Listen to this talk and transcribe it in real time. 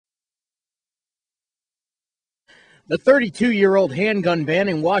The 32-year-old handgun ban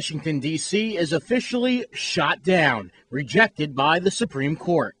in Washington, D.C. is officially shot down, rejected by the Supreme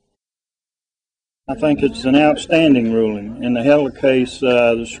Court. I think it's an outstanding ruling. In the Heller case,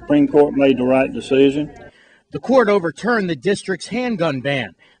 the Supreme Court made the right decision. The court overturned the district's handgun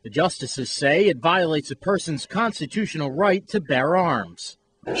ban. The justices say it violates a person's constitutional right to bear arms.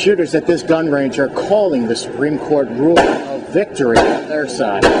 Shooters at this gun range are calling the Supreme Court ruling a victory on their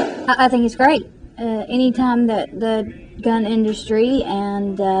side. I think it's great. Anytime that the gun industry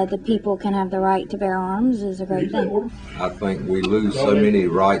and the people can have the right to bear arms is a great thing. I think we lose so many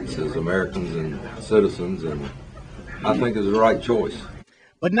rights as Americans and citizens, and I think it's the right choice.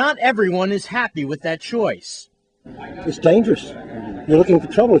 But not everyone is happy with that choice. It's dangerous. You're looking for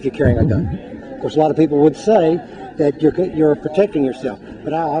trouble if you're carrying a gun. Of course, a lot of people would say that you're protecting yourself,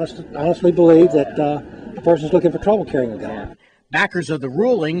 but I honestly believe that a person's looking for trouble carrying a gun. Backers of the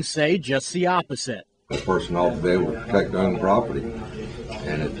ruling say just the opposite. A person ought to be able to protect their own property,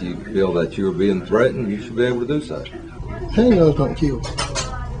 and if you feel that you're being threatened, you should be able to do so. Handguns don't kill.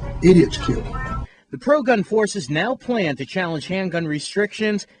 Idiots kill. The pro-gun forces now plan to challenge handgun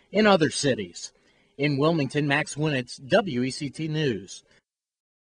restrictions in other cities. In Wilmington, Max Winnitz, WECT News.